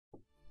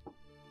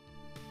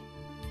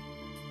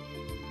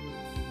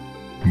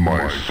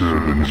My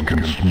servants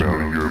can smell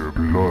your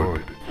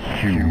blood,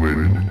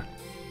 human.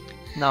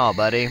 No,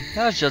 buddy,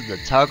 that's just the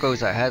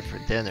tacos I had for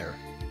dinner.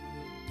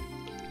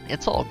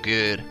 It's all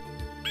good.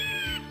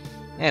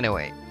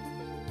 Anyway,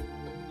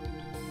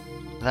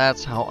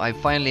 that's how I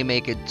finally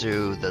make it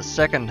to the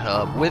second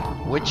hub,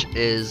 which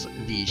is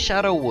the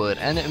Shadow Wood,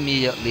 and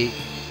immediately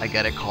I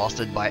get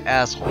accosted by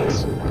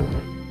assholes.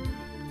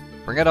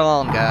 Bring it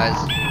on, guys.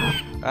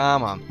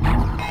 Come on.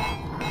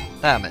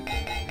 Damn it.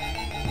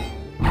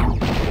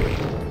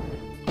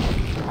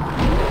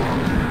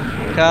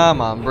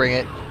 Come on, bring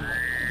it.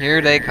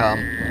 Here they come.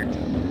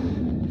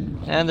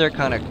 And they're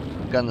kinda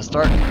gonna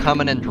start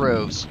coming in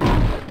droves.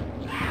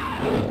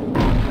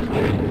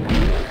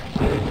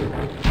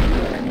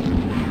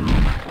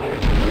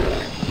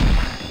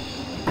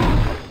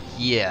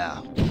 Yeah.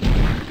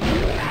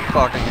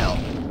 Fucking hell.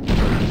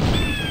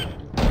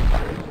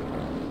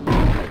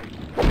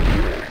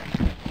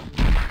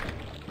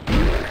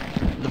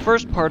 The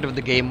first part of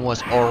the game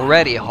was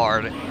already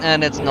hard,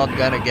 and it's not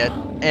gonna get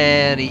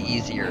any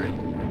easier.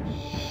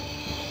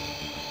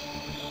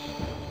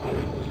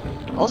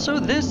 Also,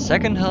 this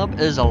second hub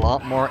is a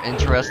lot more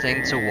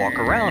interesting to walk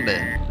around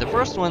in. The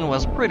first one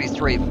was pretty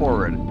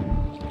straightforward.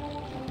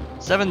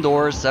 7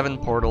 doors, 7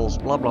 portals,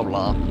 blah blah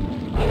blah.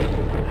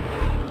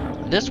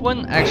 This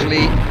one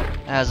actually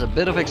has a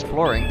bit of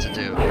exploring to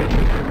do,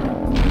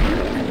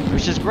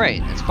 which is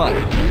great, it's fun.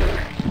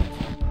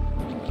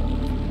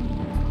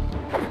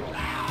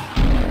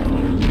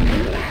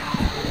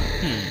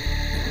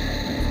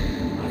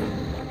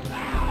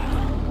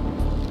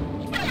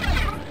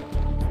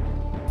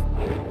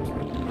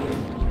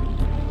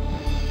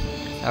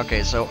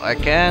 Okay, so I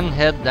can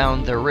head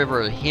down the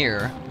river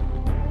here.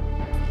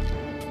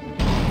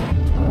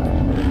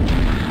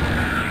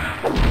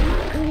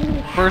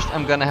 First,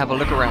 I'm gonna have a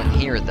look around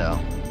here, though.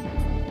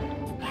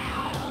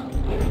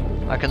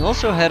 I can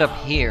also head up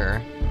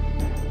here.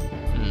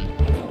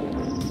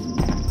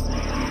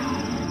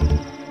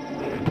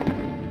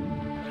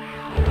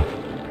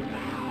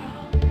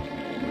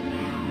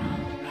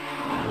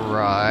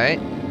 Right.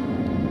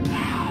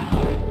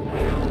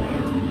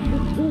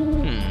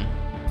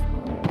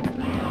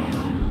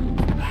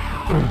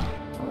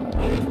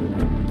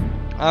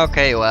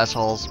 Okay, you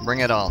assholes, bring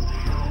it on.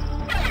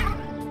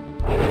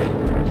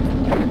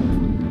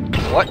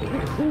 What?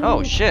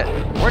 Oh shit,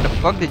 where the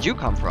fuck did you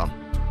come from?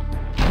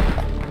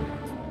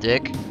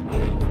 Dick.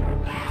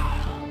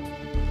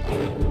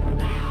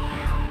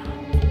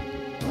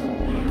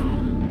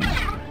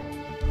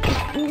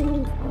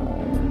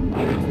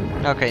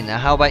 Okay, now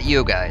how about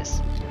you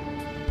guys?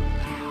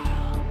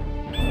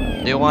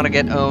 Do you want to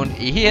get owned?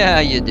 Yeah,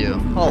 you do.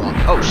 Hold on.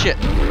 Oh shit.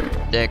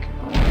 Dick.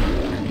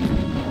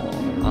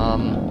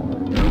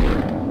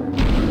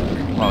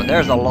 Oh,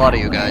 there's a lot of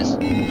you guys.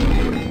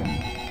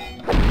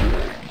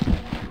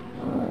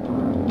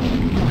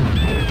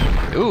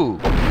 Ooh,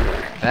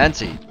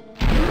 fancy.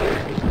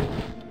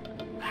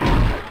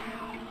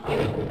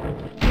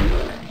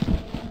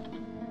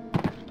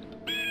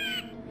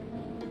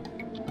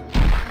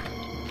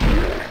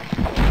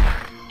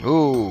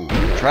 Ooh,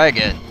 try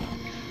again.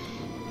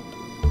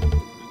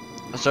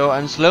 So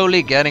I'm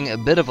slowly getting a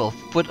bit of a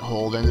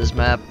foothold in this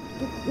map.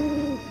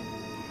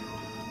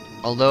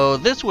 Although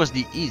this was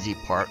the easy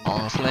part,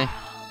 honestly.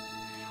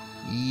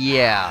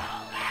 Yeah.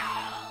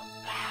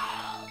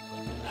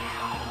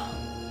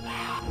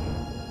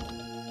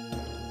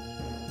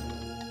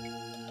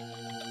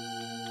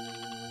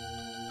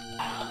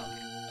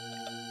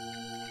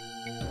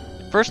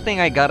 First thing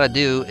I gotta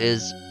do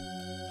is...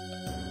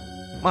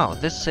 Wow,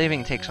 this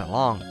saving takes a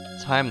long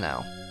time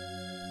now.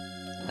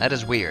 That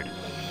is weird.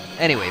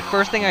 Anyway,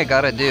 first thing I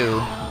gotta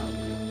do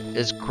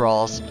is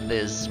cross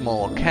this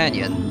small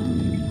canyon,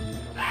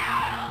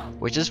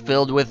 which is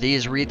filled with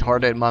these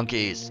retarded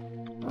monkeys.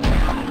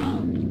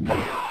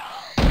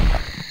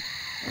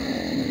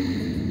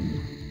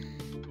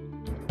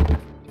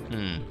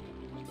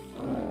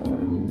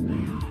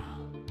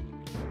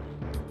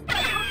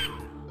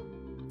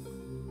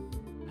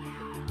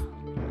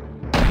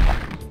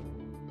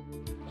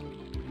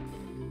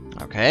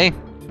 Okay.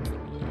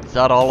 Is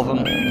that all of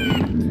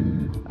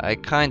them? I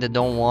kinda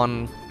don't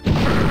want...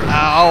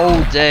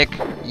 Ow, dick!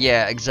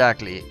 Yeah,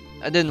 exactly.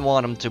 I didn't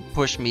want him to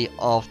push me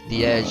off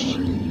the edge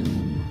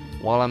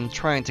while I'm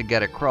trying to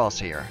get across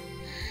here.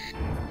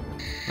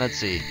 Let's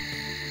see.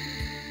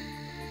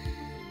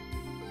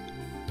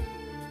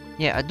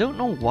 Yeah, I don't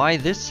know why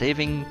this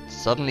saving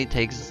suddenly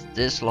takes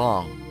this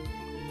long.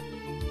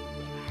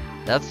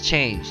 That's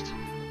changed.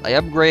 I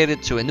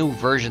upgraded to a new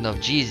version of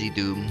GZ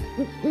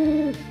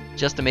Doom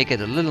just to make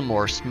it a little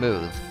more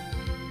smooth.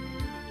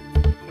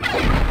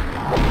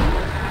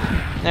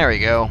 There we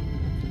go.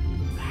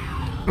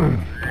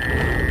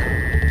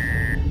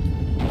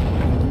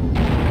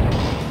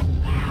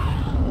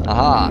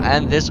 Aha,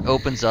 and this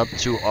opens up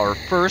to our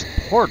first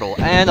portal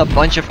and a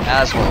bunch of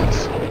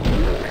assholes.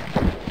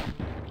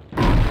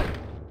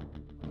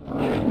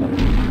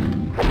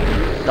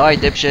 Die,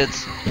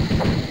 dipshits.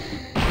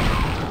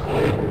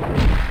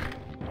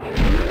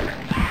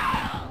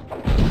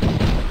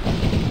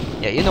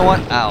 Yeah, Okay, you know what?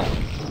 Ow.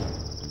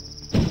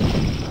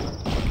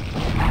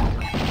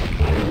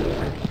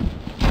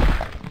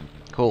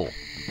 Cool.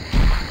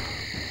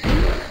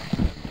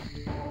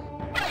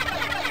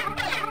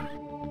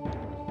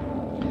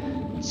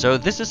 So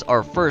this is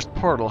our first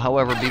portal.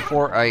 However,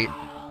 before I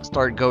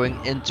start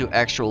going into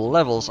actual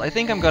levels, I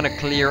think I'm gonna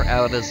clear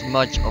out as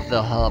much of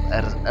the hub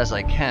as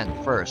I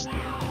can first.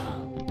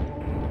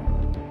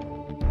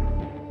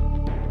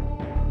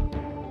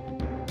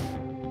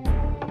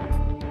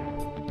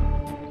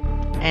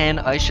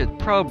 And I should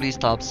probably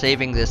stop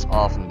saving this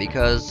often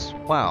because,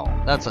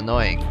 wow, that's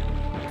annoying.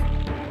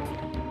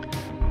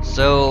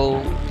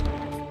 So,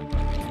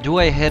 do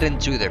I head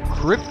into the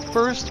crypt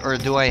first or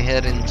do I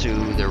head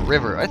into the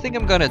river? I think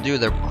I'm gonna do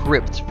the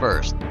crypt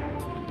first.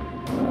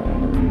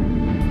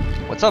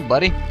 What's up,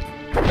 buddy?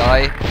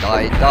 Die,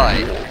 die,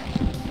 die.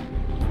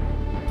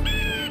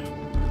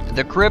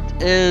 The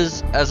crypt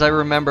is, as I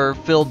remember,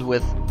 filled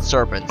with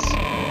serpents.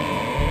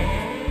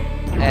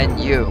 And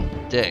you,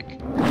 dick.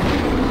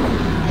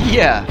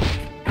 Yeah.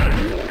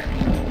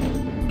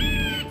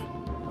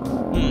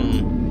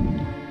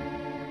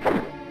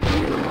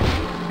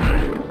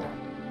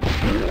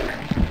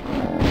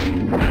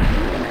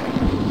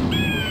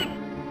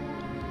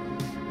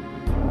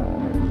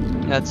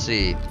 Let's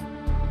see.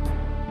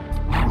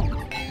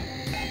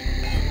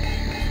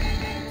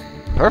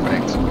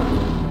 Perfect.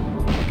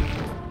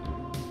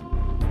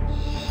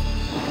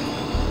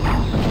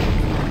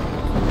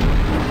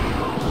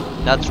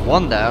 That's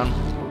one down.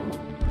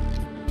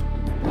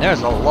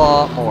 There's a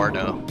lot more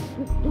though.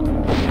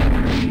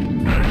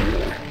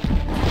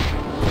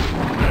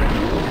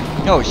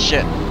 Oh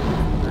shit.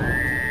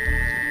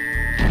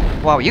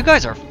 Wow, you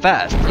guys are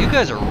fast. You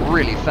guys are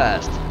really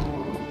fast.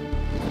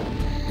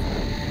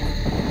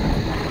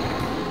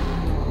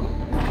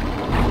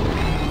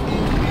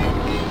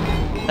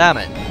 Damn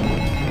it.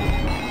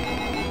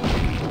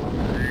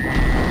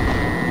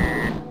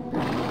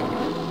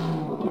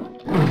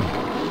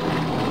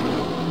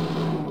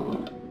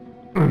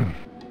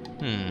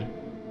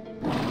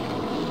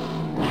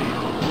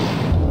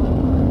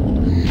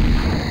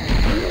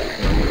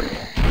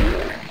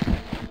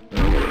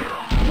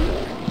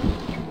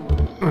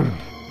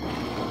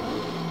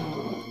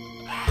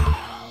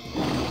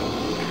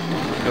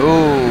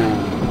 Ooh.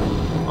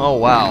 Oh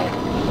wow.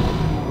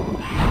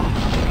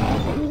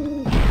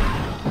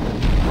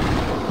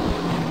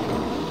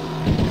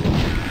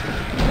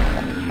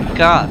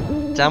 God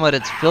damn it,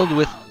 it's filled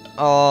with,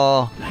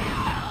 oh,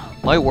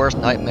 my worst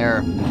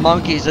nightmare.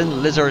 Monkeys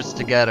and lizards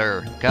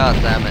together. God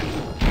damn it.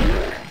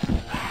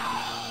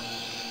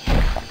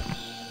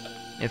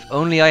 If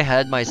only I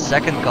had my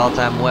second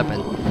goddamn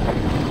weapon.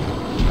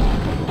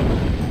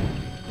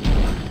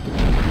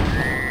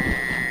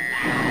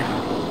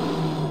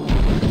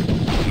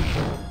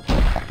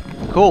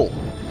 Cool.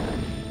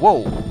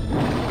 Whoa.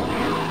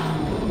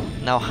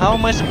 Now how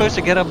am I supposed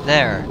to get up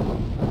there?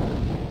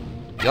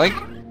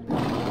 Yoink.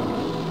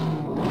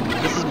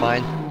 This is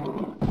mine.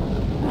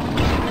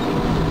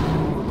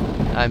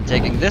 I'm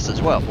taking this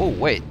as well. Oh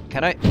wait,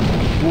 can I?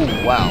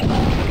 Ooh, wow.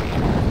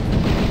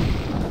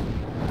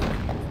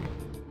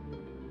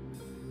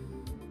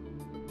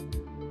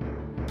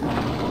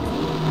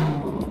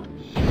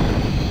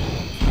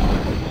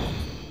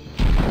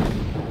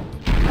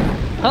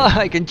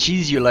 I can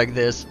cheese you like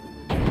this.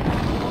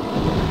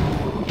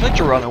 Don't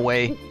you run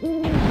away.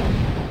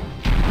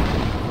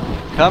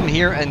 Come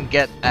here and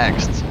get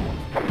axed.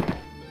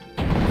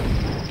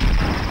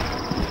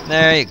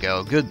 There you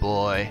go, good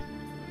boy.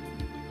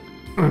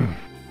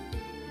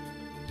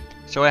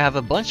 So I have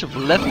a bunch of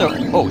leftover.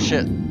 Oh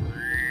shit.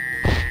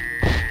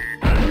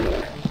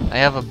 I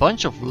have a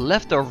bunch of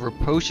leftover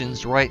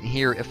potions right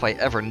here if I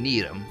ever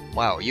need them.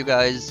 Wow, you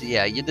guys,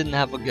 yeah, you didn't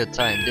have a good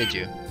time, did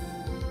you?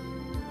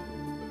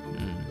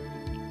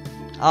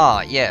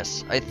 Ah,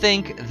 yes, I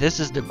think this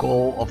is the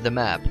goal of the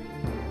map.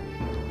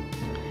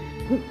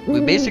 We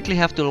basically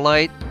have to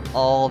light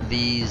all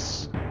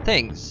these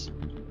things,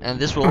 and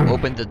this will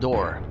open the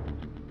door.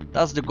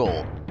 That's the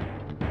goal.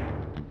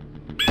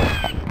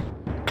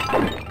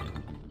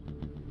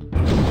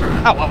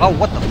 Ow, ow, ow,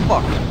 what the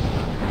fuck?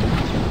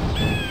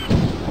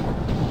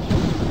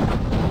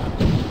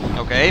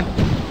 Okay.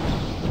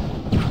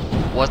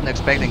 Wasn't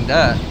expecting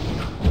that.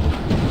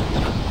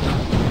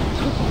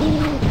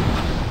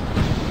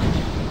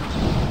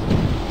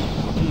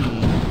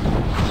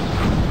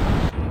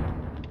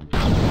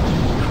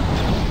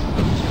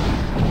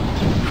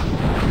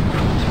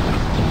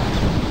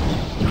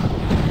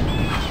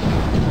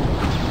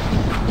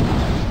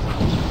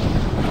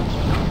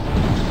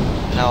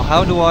 Now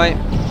how do I...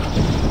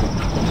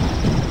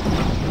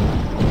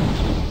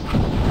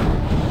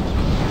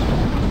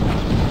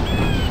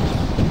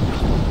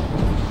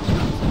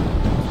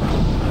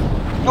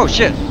 Oh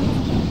shit!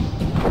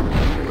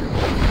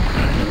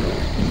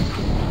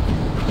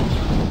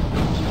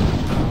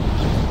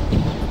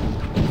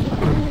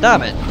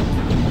 Damn it!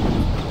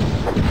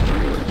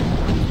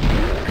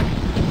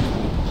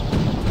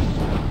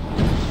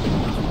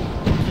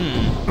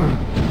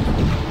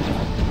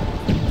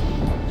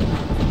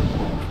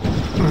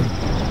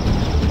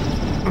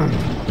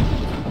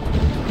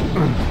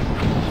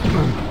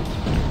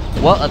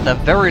 Well, at the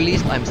very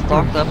least, I'm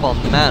stocked up on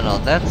mana.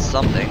 That's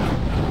something.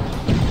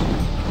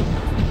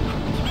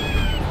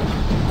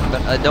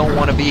 But I don't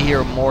want to be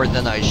here more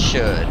than I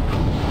should.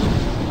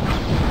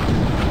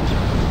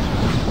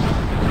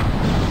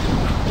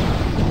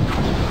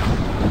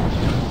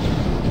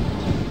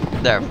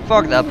 There,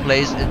 fuck that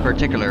place in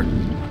particular.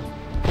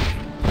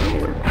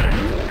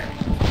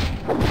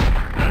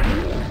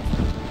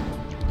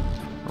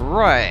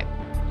 Right.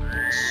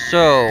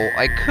 So,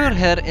 I could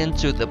head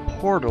into the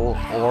portal,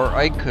 or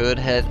I could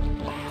head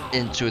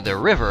into the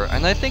river.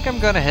 And I think I'm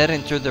gonna head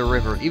into the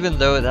river, even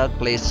though that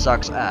place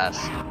sucks ass.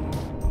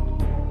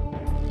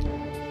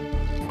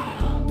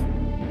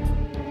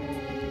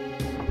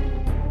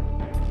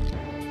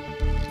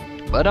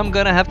 But I'm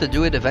gonna have to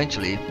do it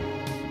eventually.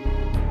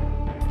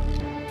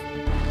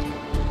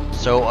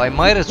 So I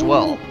might as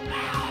well.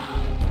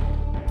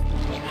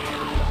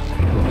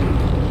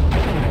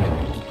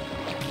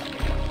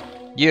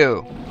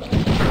 You.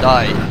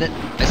 Die.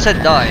 I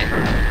said die.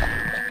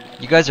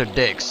 You guys are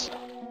dicks.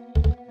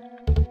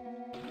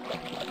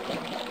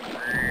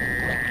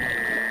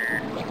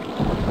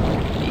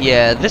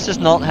 Yeah, this is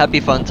not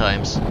happy fun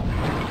times.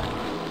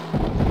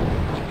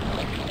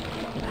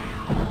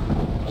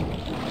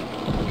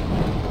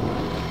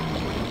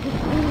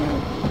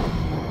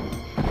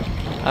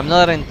 I'm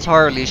not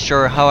entirely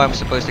sure how I'm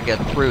supposed to get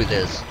through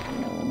this.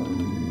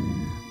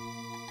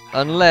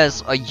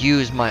 Unless I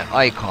use my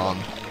icon.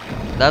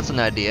 That's an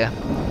idea.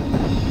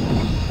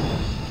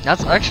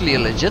 That's actually a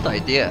legit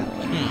idea.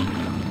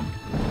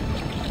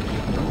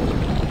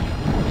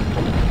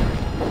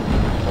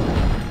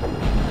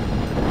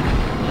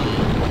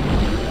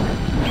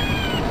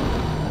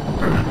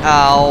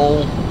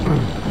 Ow.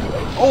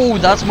 Oh,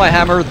 that's my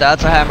hammer.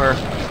 That's a hammer.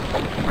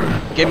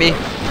 Gimme.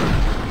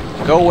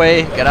 Go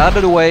away. Get out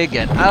of the way.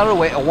 Get out of the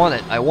way. I want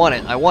it. I want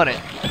it. I want it.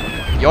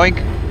 Yoink.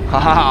 Ha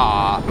ha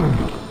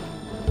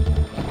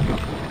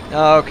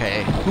ha.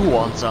 Okay. Who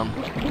wants some?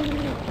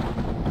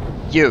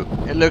 You.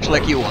 It looks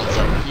like you want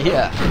some.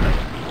 Yeah.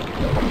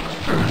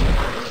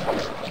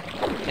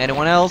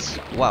 Anyone else?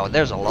 Wow,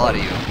 there's a lot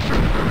of you.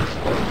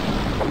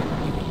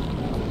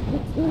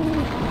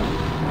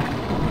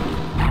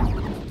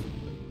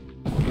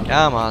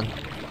 Come on.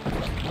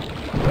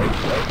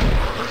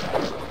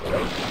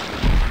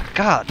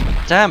 God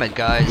damn it,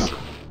 guys.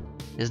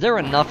 Is there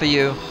enough of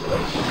you?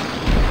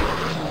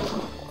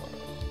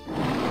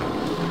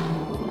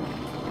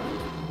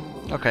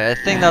 Okay, I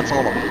think that's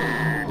all of them.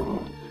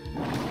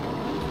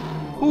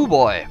 Ooh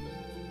boy.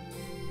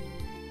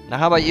 Now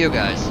how about you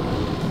guys?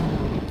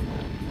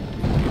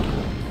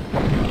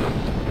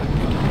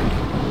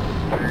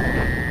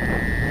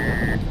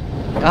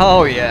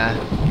 Oh yeah.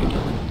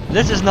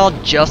 This is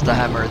not just a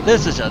hammer,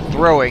 this is a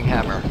throwing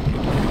hammer.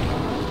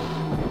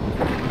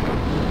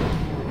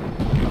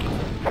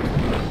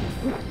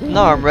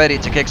 Now I'm ready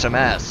to kick some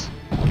ass.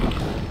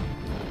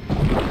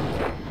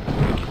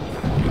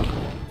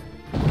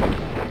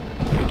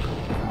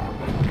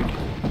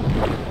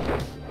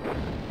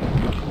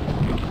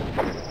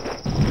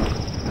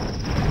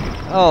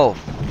 Oh,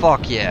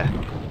 fuck yeah.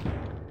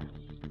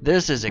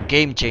 This is a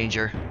game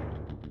changer.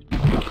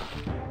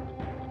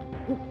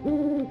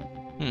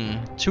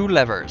 2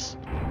 levers.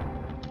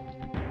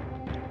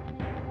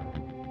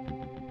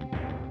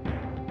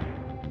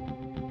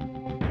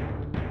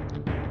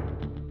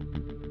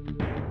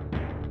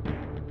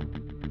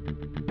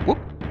 Whoop.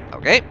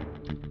 Okay.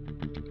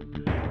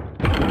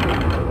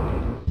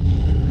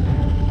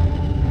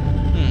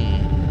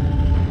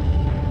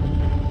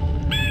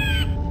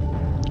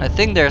 I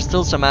think there's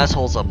still some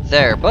assholes up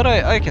there, but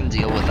I can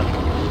deal with them.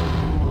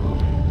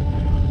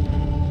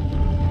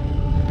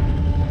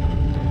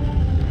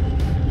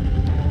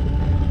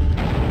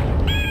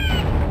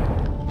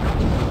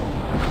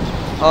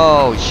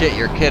 Oh shit,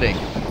 you're kidding.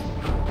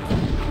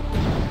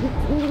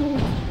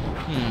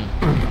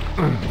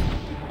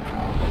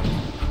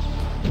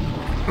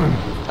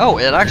 Oh,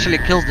 it actually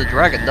kills the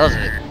dragon, does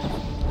it?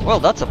 Well,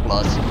 that's a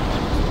plus.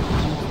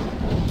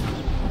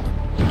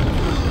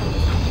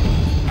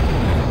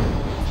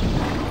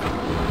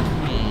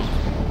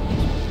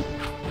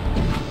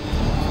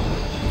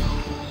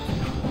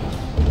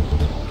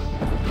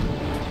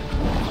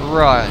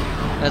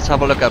 Right, let's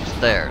have a look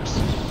upstairs.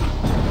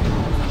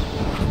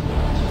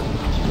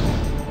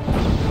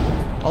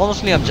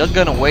 Honestly, I'm just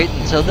gonna wait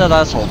until that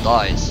asshole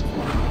dies.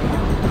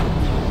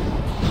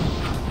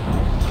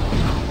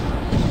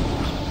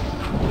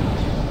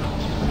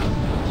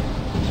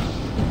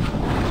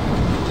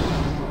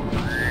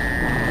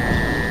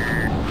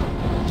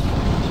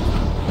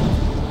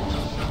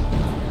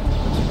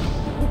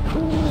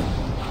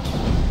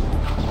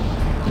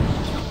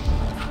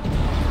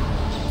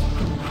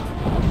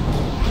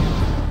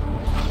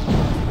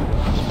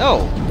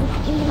 Oh,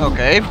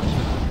 okay.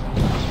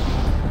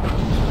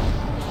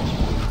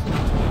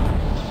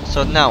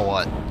 So now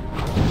what?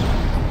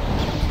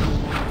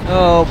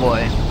 Oh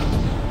boy.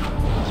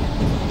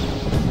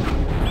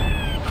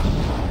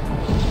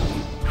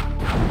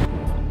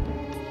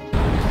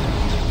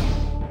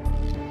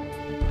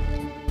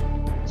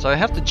 So I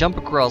have to jump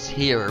across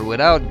here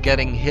without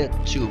getting hit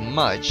too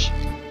much.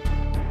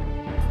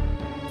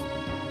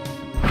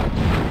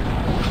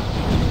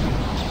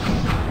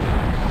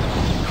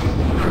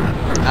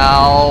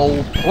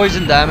 Ow!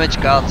 Poison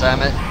damage, god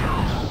damn it.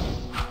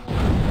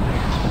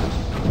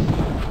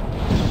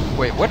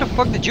 Wait, where the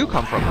fuck did you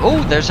come from?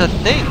 Oh, there's a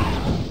thing!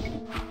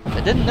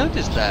 I didn't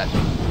notice that.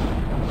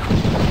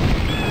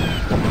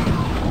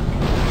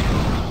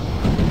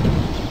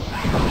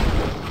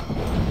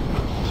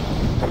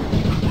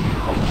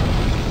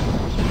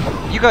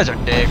 You guys are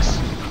dicks.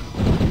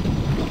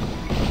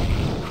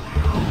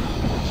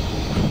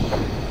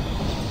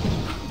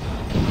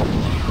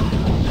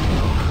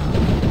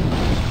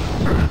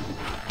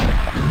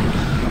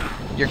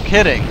 You're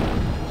kidding.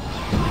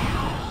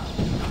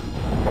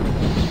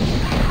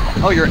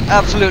 Oh, you're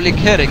absolutely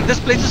kidding. This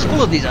place is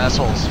full of these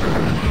assholes.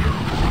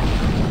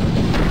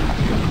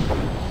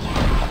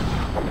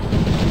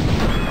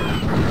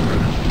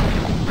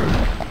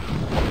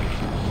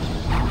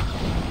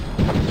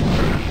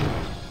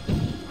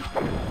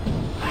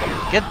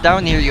 Get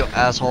down here, you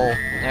asshole.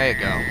 There you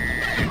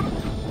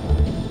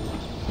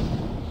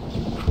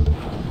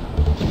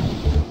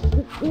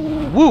go.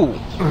 Woo!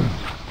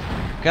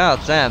 God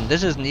damn,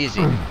 this isn't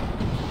easy.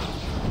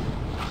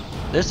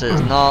 This is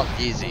not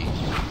easy.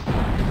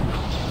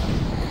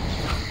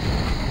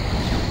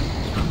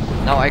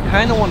 Now I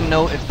kinda wanna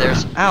know if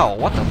there's... Ow,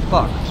 what the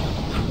fuck?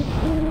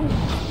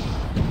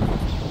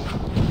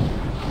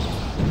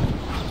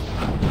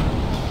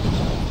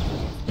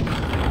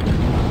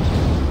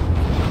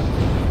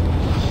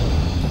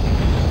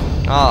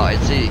 Oh, I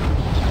see.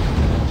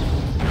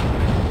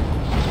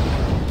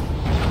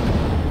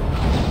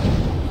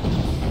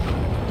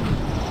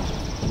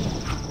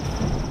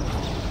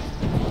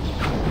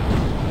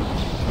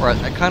 Right,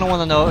 I kinda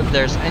wanna know if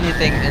there's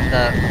anything in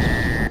the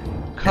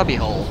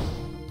cubbyhole.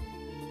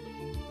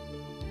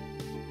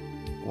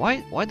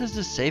 Why does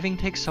this saving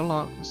take such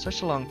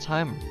a long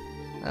time?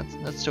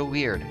 That's so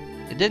weird.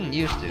 It didn't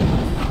used to.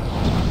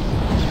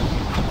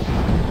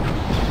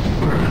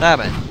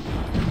 Damn it.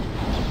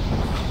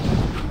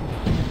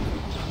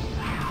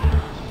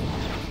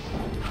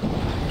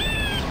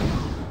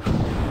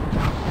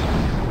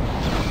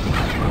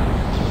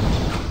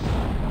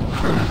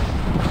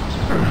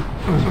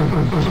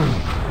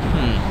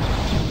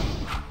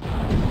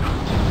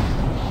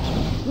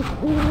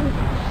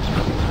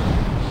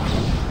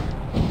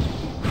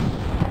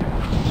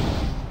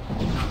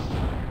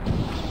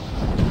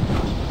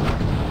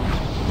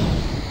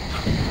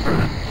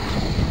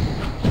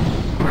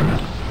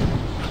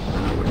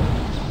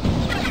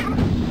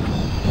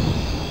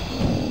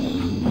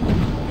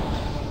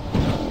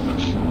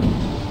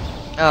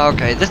 Oh,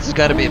 okay, this has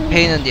got to be a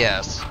pain in the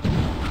ass.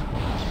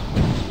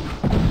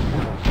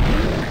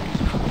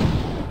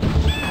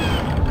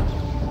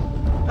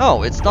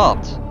 Oh, it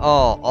stopped.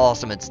 Oh,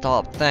 awesome, it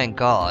stopped. Thank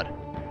God.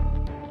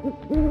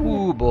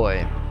 Ooh,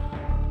 boy.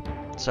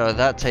 So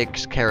that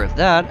takes care of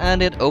that,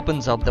 and it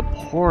opens up the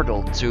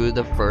portal to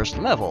the first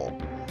level.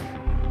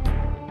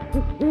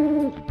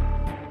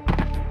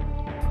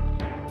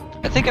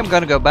 I think I'm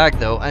gonna go back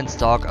though and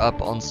stock up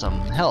on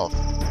some health.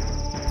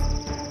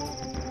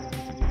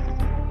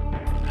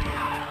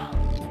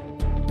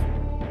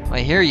 I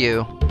hear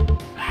you.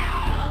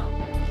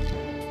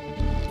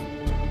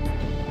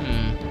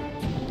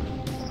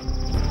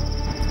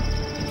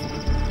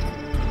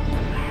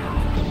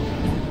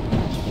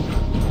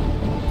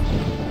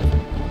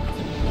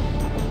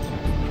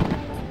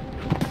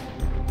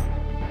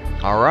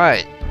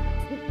 Alright.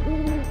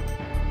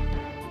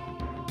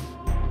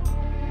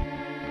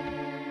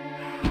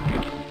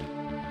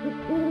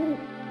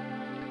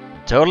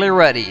 Totally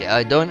ready.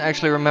 I don't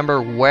actually remember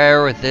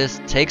where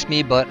this takes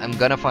me, but I'm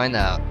gonna find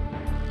out.